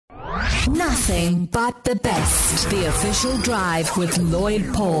Nothing but the best. The Official Drive with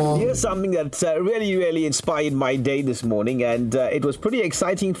Lloyd Paul. Here's something that really inspired my day this morning, and it was pretty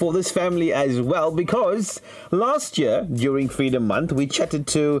exciting for this family as well, because last year during Freedom Month we chatted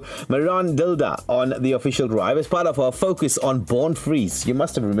to Mehran Dildar on The Official Drive as part of our focus on Born Frees. You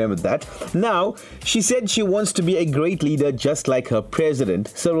must have remembered that. Now, she said she wants to be a great leader just like her president,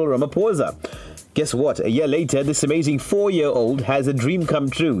 Cyril Ramaphosa. Guess what? A year later, this amazing 4-year-old has a dream come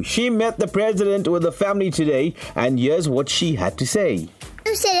true. She met the president with the family today, and here's what she had to say.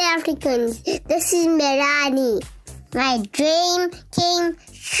 South Africans, this is Merani. My dream came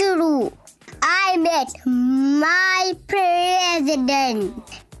true. I met my President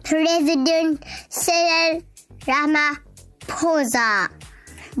Cyril Ramaphosa.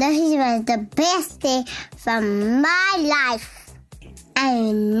 This was the best day from my life.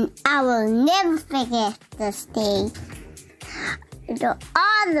 And I will never forget this day. To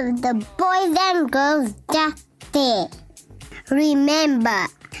all of the boys and girls that day, remember,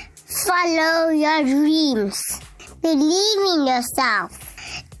 follow your dreams. Believe in yourself.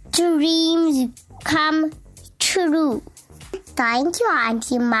 Dreams come true. Thank you,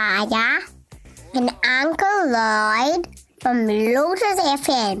 Auntie Maya and Uncle Lloyd from Lotus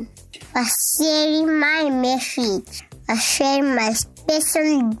FM for sharing my message, for sharing my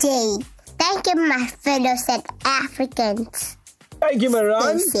special day. Thank you, my fellow South Africans. Thank you,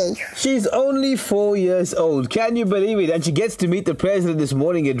 Mehran. Stay safe. She's only 4 years old. Can you believe it? And she gets to meet the president this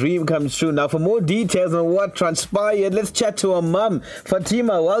morning. A dream comes true. Now, for more details on what transpired, let's chat to her mum,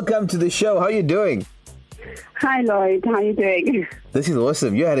 Fatima. Welcome to the show. How are you doing? Hi, Lloyd. How are you doing? This is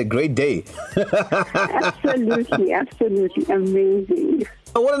awesome. You had a great day. Absolutely amazing.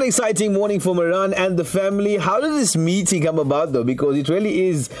 What an exciting morning for Mehran and the family. How did this meeting come about, though? Because it really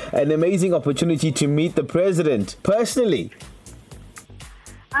is an amazing opportunity to meet the president personally.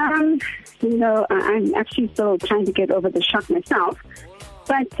 I'm actually still trying to get over the shock myself.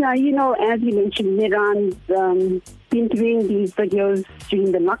 But, as you mentioned, Mehran's been doing these videos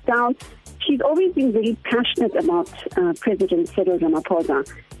during the lockdown. She's always been very passionate about President Cyril Ramaphosa.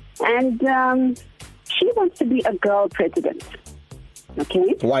 And she wants to be a girl president.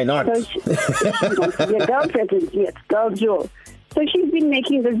 Okay? Why not? So she wants to be a girl president, yes, girl jewel. So she's been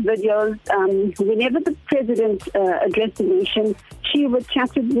making these videos. Whenever the president addressed the nation, she would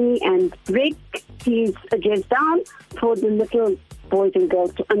chat with me and break his address down for the little boys and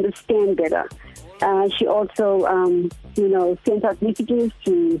girls to understand better. She also, sent out messages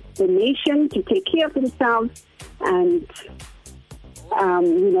to the nation to take care of themselves and,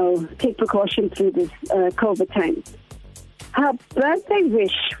 take precaution through this COVID time. Her birthday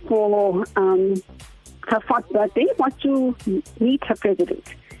wish for her 4th birthday was to meet her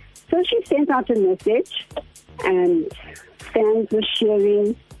president. So she sent out a message, and fans were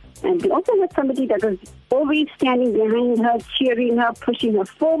sharing. And we also had somebody that was always standing behind her, cheering her, pushing her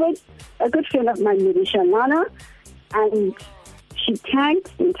forward. A good friend of mine, Marisha Lana. And she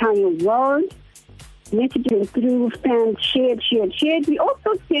tagged the entire world, messages through, fans shared. We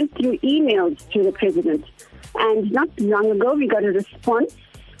also sent through emails to the president. And not long ago, we got a response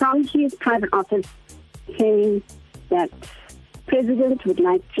from his private office saying that the president would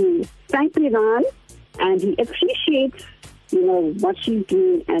like to thank Iran, and he appreciates, what she's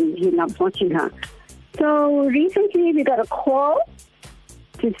doing, and he loves watching her. So recently, we got a call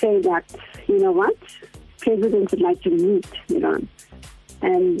to say that, president would like to meet Iran.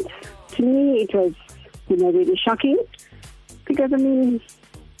 And to me, it was, really shocking, because,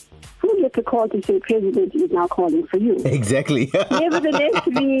 who gets a call to say president is now calling for you? Exactly. Nevertheless,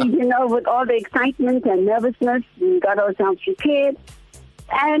 we, with all the excitement and nervousness, we got ourselves prepared.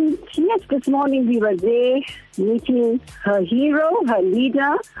 And yes, this morning we were there meeting her hero, her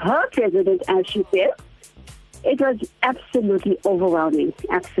leader, her president, as she said. It was absolutely overwhelming,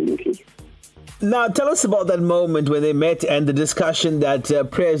 absolutely. Now, tell us about that moment when they met and the discussion that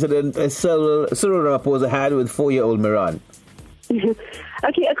President Cyril Ramaphosa had with 4-year-old Mehran.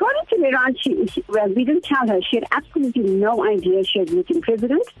 Okay, according to Mehran, we didn't tell her. She had absolutely no idea she was meeting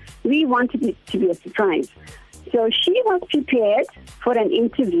president. We wanted it to be a surprise. So she was prepared for an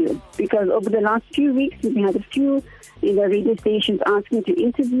interview, because over the last few weeks, we had a few radio stations asking to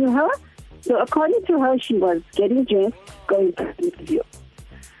interview her. So according to her, she was getting dressed, going for an interview.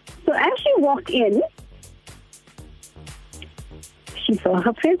 So as she walked in, she saw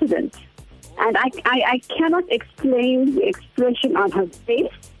her president. And I cannot explain the expression on her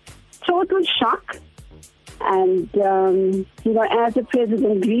face. Total shock. And, as the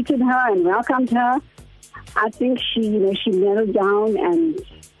president greeted her and welcomed her, I think she knelt down and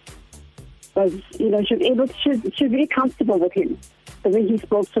was, she was very comfortable with him. the way he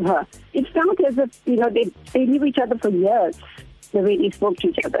spoke to her. It felt as if, they knew each other for years, the way they spoke to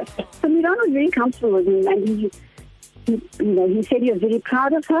each other. So Mehran was very comfortable with him, and he said he was very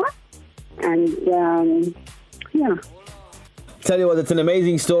proud of her. And, Tell you what, it's an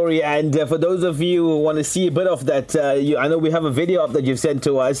amazing story, and for those of you who want to see a bit of that, I know we have a video up that you've sent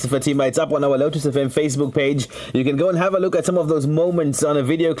to us, Fatima. It's up on our Lotus FM Facebook page. You can go and have a look at some of those moments on a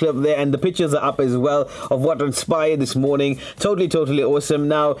video clip there, and the pictures are up as well of what inspired this morning. Totally awesome.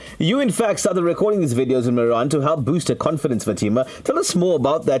 Now, you in fact started recording these videos in Mehran to help boost her confidence, Fatima. Tell us more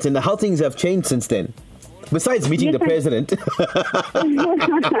about that and how things have changed since then. Besides meeting the president.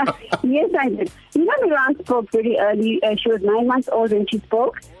 Yes, I did. Mehran spoke very early. She was 9 months old when she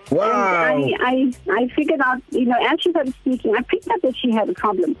spoke. Wow. And I figured out, as she started speaking, I picked up that she had a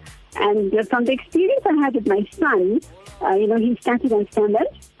problem. And from the experience I had with my son, he started and stammered.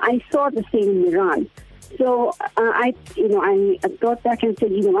 I saw the same in Mehran. So I thought back and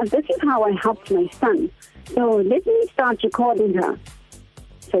said, this is how I helped my son. So let me start recording her.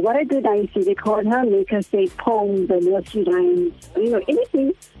 So what I did, I used to record her, make her say poems, the nursery rhymes,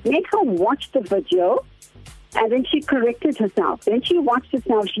 anything. Make her watch the video, and then she corrected herself. Then she watched it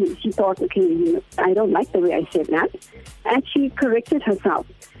now. She thought, okay, I don't like the way I said that. And she corrected herself.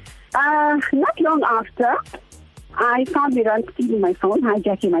 Not long after, I found Mehran stealing my phone,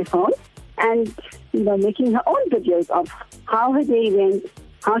 hijacking my phone, and, making her own videos of how her day went,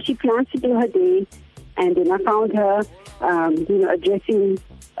 how she plans to do her day. And then I found her, addressing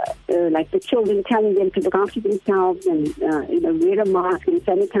like the children, telling them to look after themselves and, wear a mask and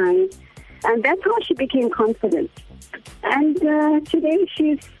sanitize. And that's how she became confident. And today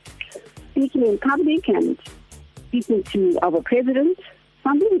she's speaking in public and speaking to our president. So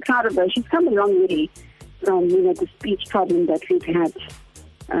I'm really proud of her. She's come a long way from, the speech problem that we've had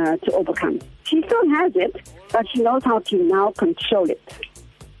to overcome. She still has it, but she knows how to now control it.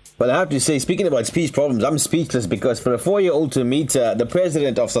 Well, I have to say, speaking about speech problems, I'm speechless because for a 4-year-old to meet the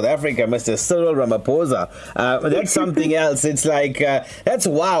president of South Africa, Mr. Cyril Ramaphosa, that's something else. It's like, that's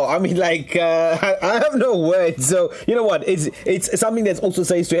wow. I mean, I have no words. So, you know what? It's something that also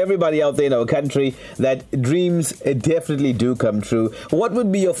says to everybody out there in our country that dreams definitely do come true. What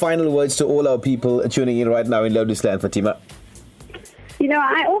would be your final words to all our people tuning in right now in Lotus Land, Fatima?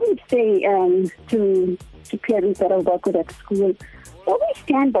 I always say to parents that I work with at school, always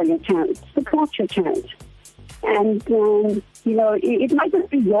stand by your child, support your child. And, it might not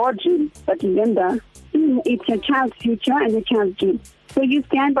be your dream, but remember, it's your child's future and your child's dream. So you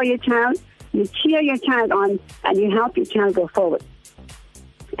stand by your child, you cheer your child on, and you help your child go forward.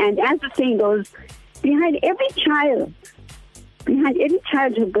 And as the saying goes, behind every child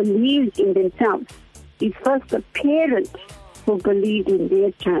who believes in themselves is first a parent who believes in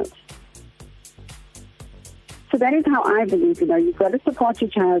their child. So that is how I believe, you've got to support your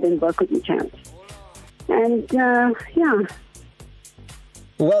child and work with your child. And,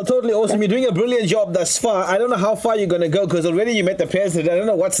 Well, totally awesome. You're doing a brilliant job thus far. I don't know how far you're going to go because already you met the president. I don't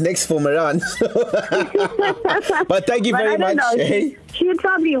know what's next for Mehran. But thank you very much. She would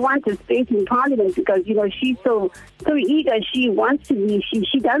probably want a space in Parliament because, she's so eager. She wants to be,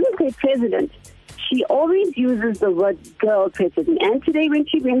 she doesn't say president. She always uses the word girl president. And today when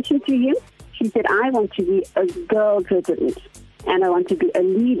she mentioned to him, she said, I want to be a girl president and I want to be a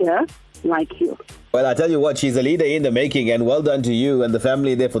leader like you. Well, I tell you what, she's a leader in the making, and well done to you and the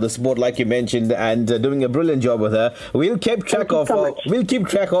family there for the support, like you mentioned, and doing a brilliant job with her. We'll keep track of her. We'll keep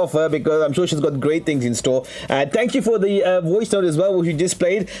track of her because I'm sure she's got great things in store. Thank you for the voice note as well, which you just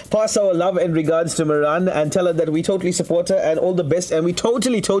played. Pass our love and regards to Mehran and tell her that we totally support her and all the best, and we're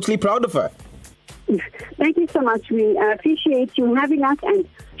totally proud of her. Thank you so much. We appreciate you having us and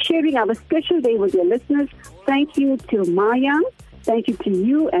sharing our special day with your listeners. Thank you to Maya. Thank you to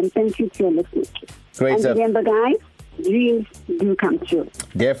you, and thank you to your listeners. Great and stuff. Remember, guys, dreams do come true.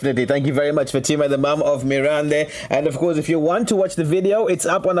 Definitely. Thank you very much, Fatima, the mum of Mehran there. And of course, if you want to watch the video, it's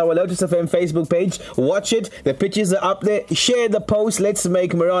up on our Lotus FM Facebook page. Watch it. The pictures are up there. Share the post. Let's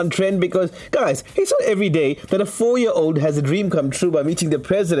make Mehran trend because, guys, it's not every day that a 4-year-old has a dream come true by meeting the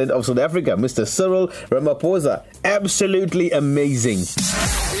president of South Africa, Mr. Cyril Ramaphosa. Absolutely amazing.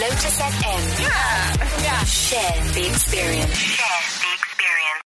 Lotus FM. Yeah. Share the experience.